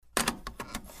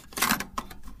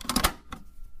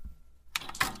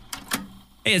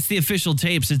Hey, it's the Official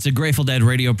Tapes. It's a Grateful Dead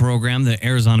radio program that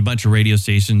airs on a bunch of radio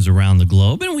stations around the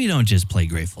globe. And we don't just play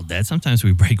Grateful Dead. Sometimes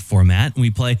we break format and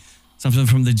we play something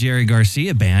from the Jerry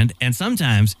Garcia Band. And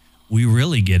sometimes we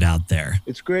really get out there.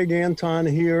 It's Greg Anton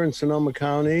here in Sonoma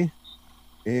County.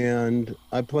 And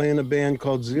I play in a band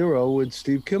called Zero with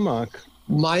Steve Kimock.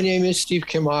 My name is Steve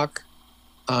Kimock.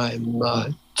 I'm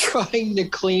trying to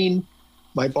clean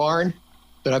my barn,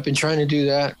 but I've been trying to do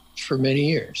that for many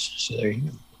years. So there you go.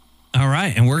 All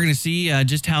right, and we're going to see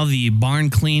just how the barn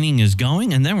cleaning is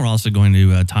going, and then we're also going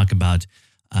to talk about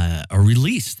a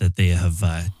release that they have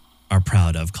are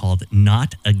proud of called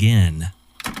Not Again.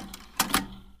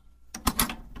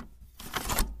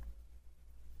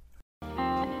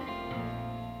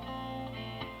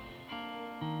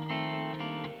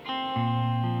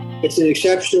 It's an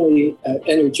exceptionally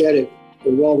energetic,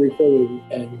 well-recorded,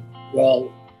 and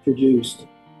well-produced.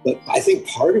 But I think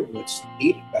part of what's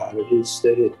neat about it is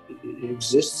that it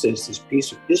exists as this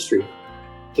piece of history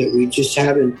that we just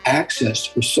haven't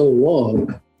accessed for so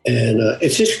long. And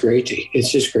it's just great to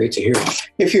hear.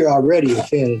 If you're already a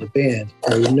fan of the band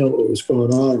or you know what was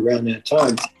going on around that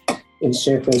time in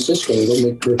San Francisco, it'll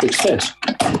make perfect sense.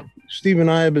 Steve and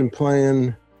I have been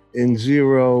playing in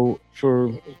Zero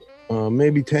for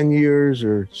maybe 10 years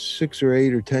or 6 or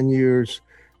 8 or 10 years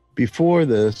before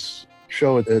this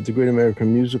show at the Great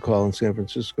American Music Hall in San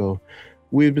Francisco.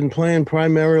 We've been playing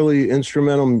primarily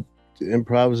instrumental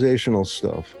improvisational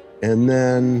stuff. And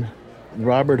then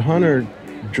Robert Hunter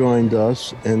joined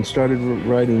us and started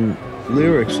writing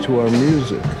lyrics to our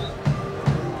music.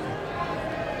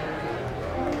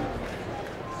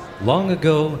 Long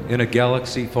ago, in a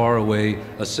galaxy far away,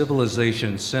 a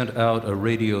civilization sent out a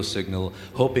radio signal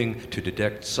hoping to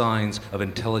detect signs of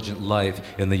intelligent life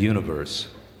in the universe.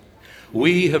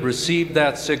 We have received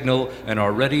that signal and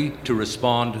are ready to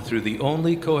respond through the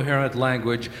only coherent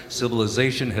language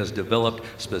civilization has developed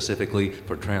specifically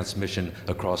for transmission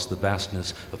across the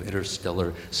vastness of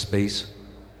interstellar space.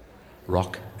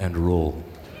 Rock and roll.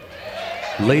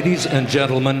 Ladies and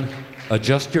gentlemen,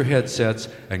 adjust your headsets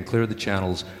and clear the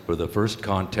channels for the first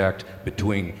contact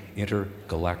between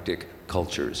intergalactic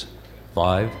cultures.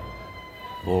 5,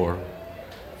 4,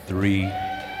 3,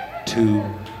 2,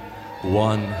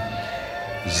 1,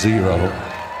 0.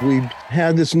 We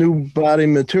had this new body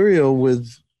material with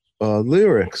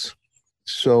lyrics.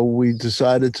 So we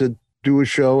decided to do a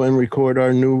show and record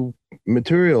our new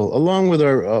material, along with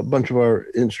a bunch of our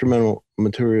instrumental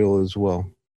material as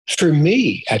well. For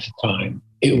me at the time,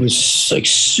 it was like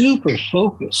super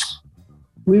focused.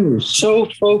 We were so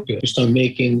focused on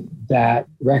making that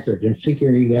record and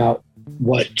figuring out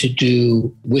what to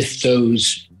do with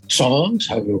those songs,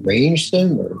 how to arrange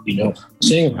them, or,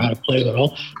 sing, or how to play it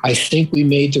all. I think we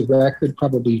made the record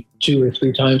probably 2 or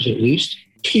 3 times at least.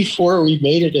 Before we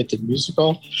made it at the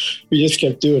musical, we just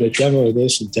kept doing a demo of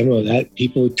this and demo of that.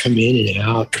 People would come in and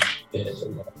out.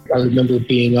 And I remember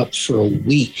being up for a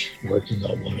week working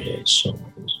on one of those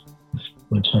songs.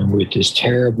 One time with this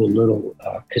terrible little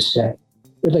cassette.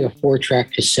 It was like a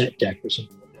 4-track cassette deck or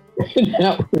something. And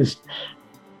that was,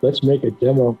 let's make a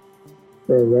demo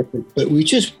for a record. But we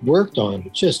just worked on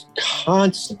it, just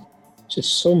constantly.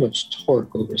 Just so much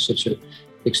torque over such an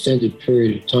extended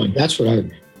period of time. That's what I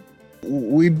remember.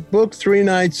 We booked 3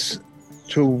 nights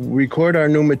to record our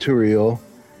new material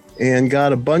and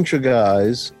got a bunch of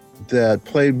guys that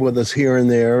played with us here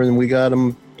and there, and we got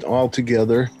them all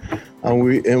together.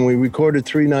 We recorded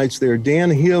 3 nights there. Dan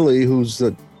Healy,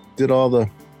 did all the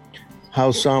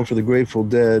house sound for the Grateful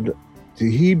Dead,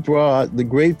 he brought the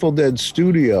Grateful Dead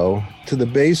studio to the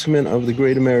basement of the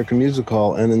Great American Music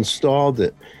Hall and installed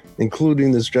it,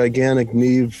 including this gigantic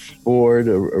Neve board,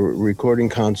 a recording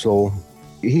console.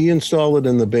 He installed it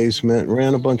in the basement,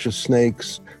 ran a bunch of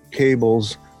snakes,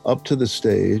 cables up to the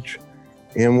stage,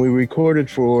 and we recorded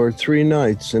for 3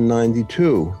 nights in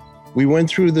 '92. We went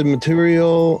through the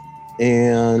material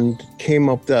and came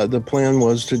up that the plan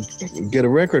was to get a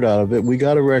record out of it. We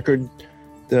got a record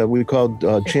that we called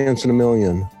Chance in a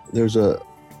Million. There's a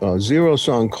Zero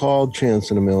song called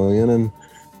Chance in a Million, and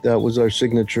that was our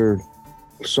signature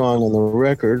song on the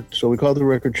record. So we called the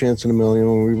record Chance in a Million.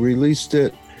 When we released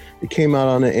it, it came out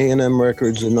on A&M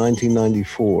Records in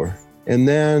 1994. And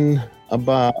then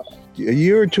about a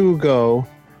year or 2 ago,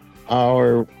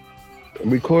 our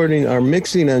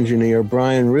mixing engineer,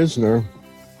 Brian Risner,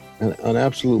 an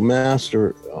absolute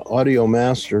master, audio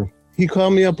master, he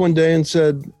called me up one day and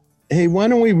said, hey, why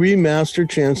don't we remaster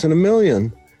Chance in a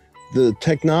Million? The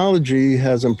technology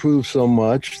has improved so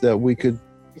much that we could,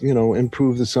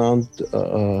 improve the sound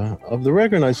of the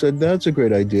record. And I said, that's a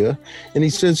great idea. And he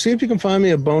said, see if you can find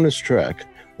me a bonus track,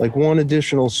 like one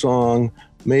additional song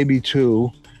maybe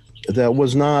 2, that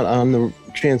was not on the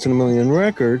Chance in a Million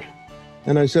record.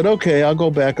 And I said, okay, I'll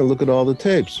go back and look at all the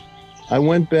tapes. I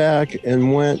went back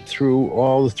and went through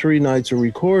all the 3 nights of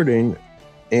recording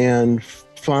and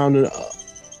found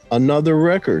another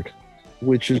record,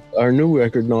 which is our new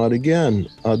record, Not Again,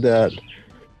 that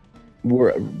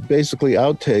were basically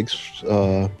outtakes.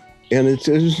 And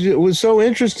it was so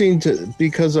interesting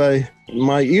because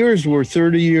my ears were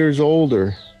 30 years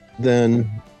older than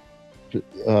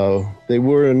they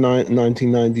were in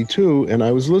 1992, and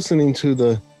I was listening to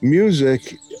the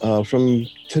music from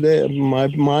today,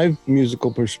 my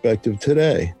musical perspective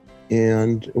today,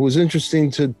 and it was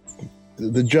interesting to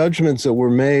the judgments that were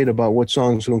made about what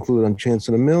songs to include on Chance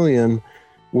in a Million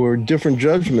were different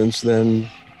judgments than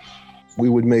we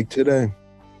would make today.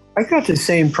 I got the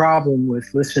same problem with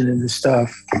listening to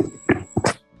stuff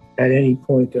at any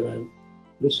point that I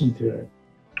listen to it.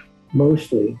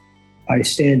 Mostly, I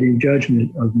stand in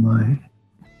judgment of my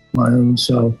own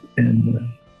self and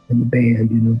the band,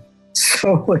 you know.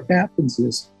 So what happens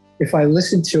is, if I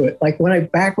listen to it, like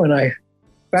back when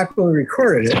we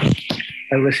recorded it,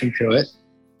 I listened to it,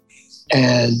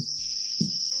 and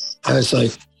I was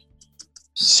like,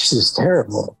 "This is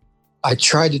terrible. I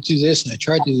tried to do this and I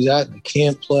tried to do that, and I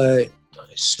can't play.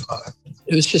 I suck."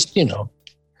 It was just, you know,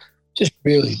 just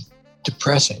really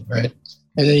depressing, right?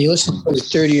 And then you listen to it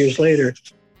 30 years later,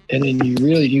 and then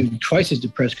you're twice as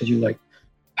depressed because you're like,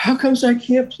 how comes I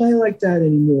can't play like that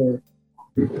anymore?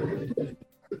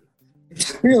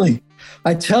 It's really,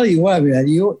 I tell you what, man,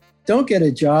 you don't get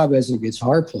a job as a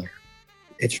guitar player.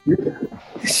 It's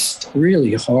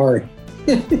really hard.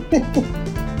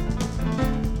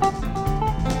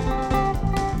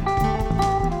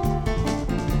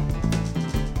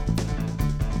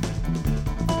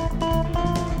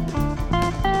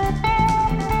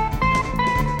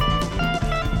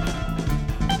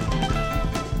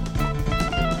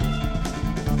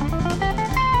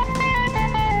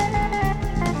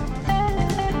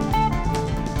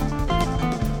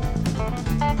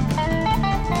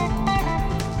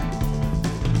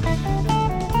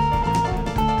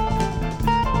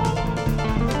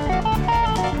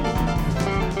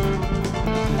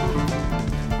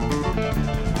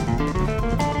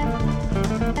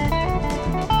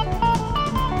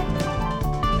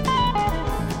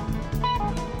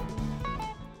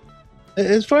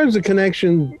 As far as the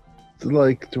connection,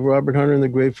 like to Robert Hunter and the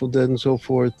Grateful Dead and so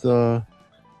forth,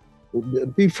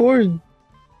 before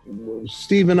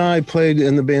Steve and I played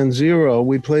in the band Zero,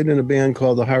 we played in a band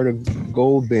called the Heart of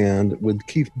Gold Band with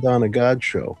Keith and Donna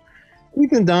Godshall.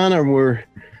 Keith and Donna were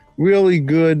really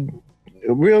good,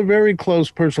 very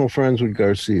close personal friends with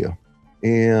Garcia,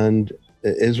 and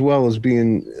as well as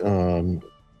being,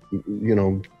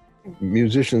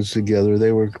 musicians together,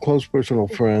 they were close personal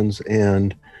friends,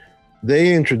 and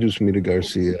they introduced me to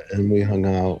Garcia, and we hung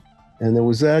out, and there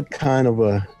was that kind of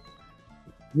a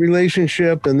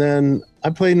relationship. And then I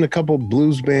played in a couple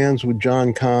blues bands with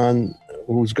John Kahn,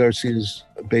 who was Garcia's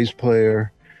bass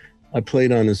player. I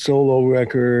played on his solo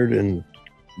record, and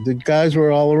the guys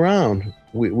were all around.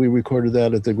 We recorded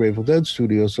that at the Grateful Dead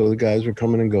studio, so the guys were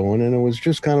coming and going, and it was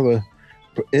just kind of a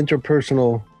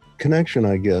interpersonal connection,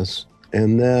 I guess.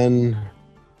 And then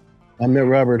I met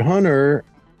Robert Hunter.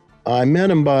 I met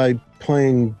him by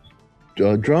playing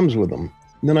drums with him.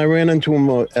 And then I ran into him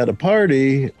at a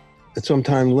party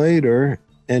sometime later,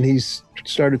 and he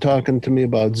started talking to me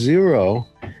about Zero.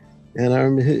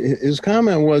 And his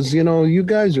comment was, you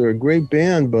guys are a great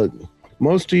band, but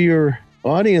most of your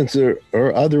audience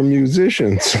are other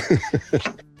musicians.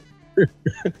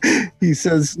 He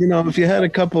says, if you had a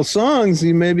couple songs,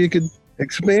 maybe you could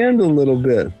expand a little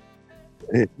bit.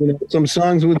 Some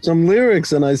songs with some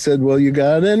lyrics. And I said, well, you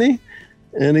got any?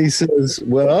 And he says,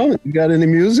 well, you got any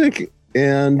music?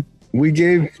 And we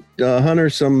gave Hunter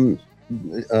some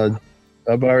of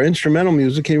our instrumental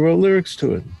music. He wrote lyrics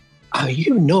to it.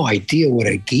 You have no idea what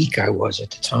a geek I was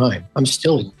at the time. I'm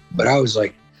still, but I was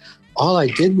like, all I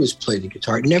did was play the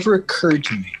guitar. It never occurred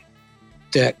to me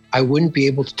that I wouldn't be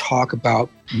able to talk about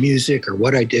music or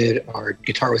what I did or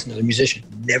guitar with another musician.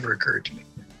 It never occurred to me.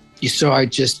 So I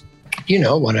just,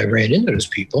 when I ran into those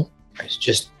people, I was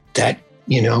just that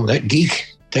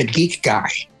geek guy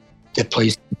that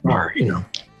plays guitar,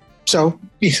 So,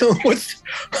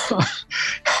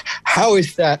 how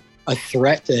is that a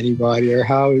threat to anybody, or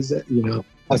how is that,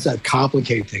 how's that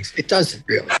complicate things? It doesn't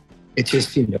really. It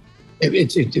just,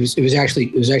 it was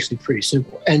actually pretty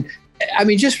simple. And I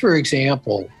mean, just for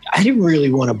example, I didn't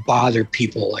really want to bother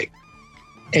people like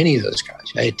any of those guys.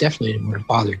 I definitely didn't want to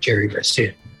bother Jerry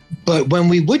Garcia. But when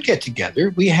we would get together,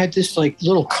 we had this like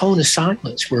little cone of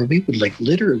silence where we would like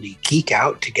literally geek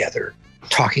out together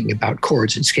talking about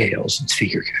chords and scales and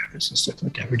speaker counters and stuff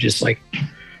like that. We're just like,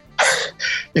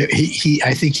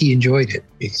 I think he enjoyed it.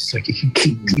 It's like he could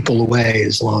keep people away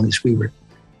as long as we were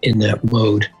in that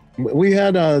mode. We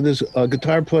had this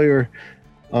guitar player,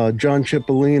 John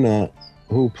Cipollina,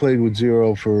 who played with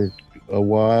Zero for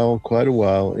quite a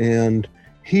while, and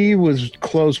he was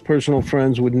close personal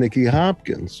friends with Nicky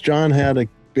Hopkins. John had a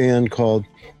band called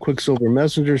Quicksilver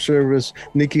Messenger Service.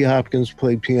 Nicky Hopkins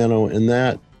played piano in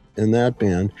that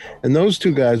band, and those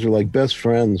two guys were like best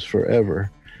friends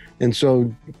forever. And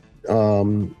so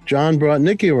John brought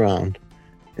Nicky around,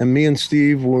 and me and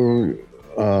Steve were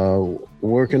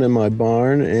working in my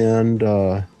barn, and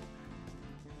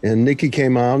Nicky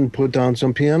came out and put down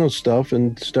some piano stuff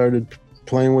and started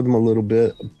playing with us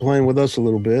a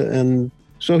little bit. And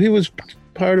so he was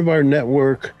part of our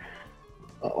network.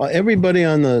 Everybody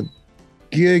on the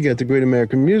gig at the Great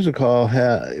American Music Hall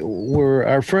were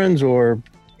our friends or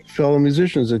fellow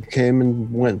musicians that came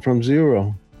and went from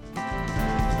Zero.